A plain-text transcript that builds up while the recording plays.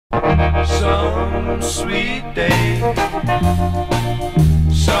Some sweet day,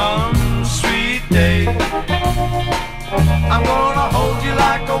 some sweet day, I'm gonna hold you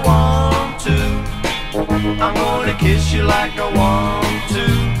like I want to. I'm gonna kiss you like I want to.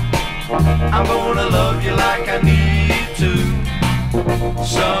 I'm gonna love you like I need to.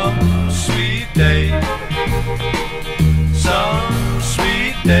 Some sweet day, some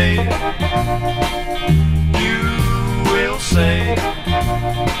sweet day, you will say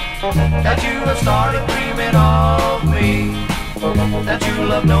that you have started dreaming of me, that you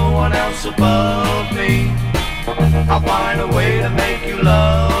love no one else above me. I'll find a way to make you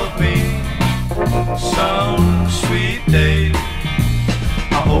love me. Some sweet day,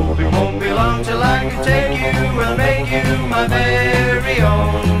 I hope it won't be long till I can take you and make you my very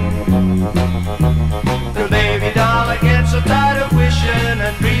own. The baby doll, I get so tired of wishing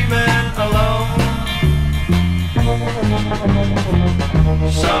and dreaming alone.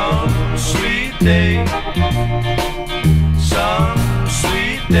 Some sweet day, some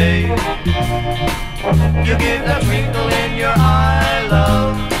sweet day, you give that twinkle in your eye,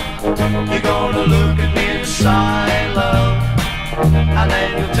 love. You're gonna look at me and sigh, love, and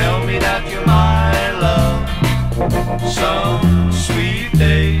then you'll tell me that you're my love. Some sweet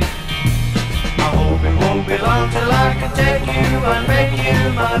day, I hope it won't be long till I can take you and make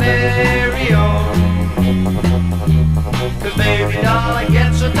you my very own. 'Cause baby doll, I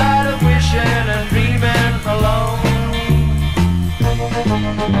get so tired of wishing and dreaming alone.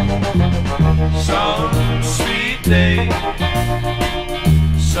 Some sweet day,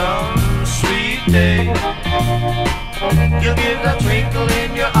 some sweet day, you'll give that twinkle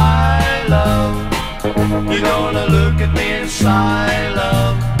in your eye, love. You're gonna look at me and sigh,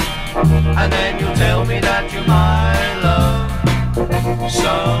 love, and then you'll tell me that you're my love.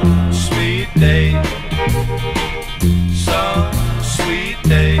 Some sweet day, some sweet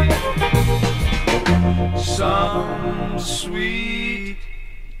day, some sweet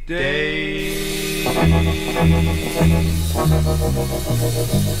day.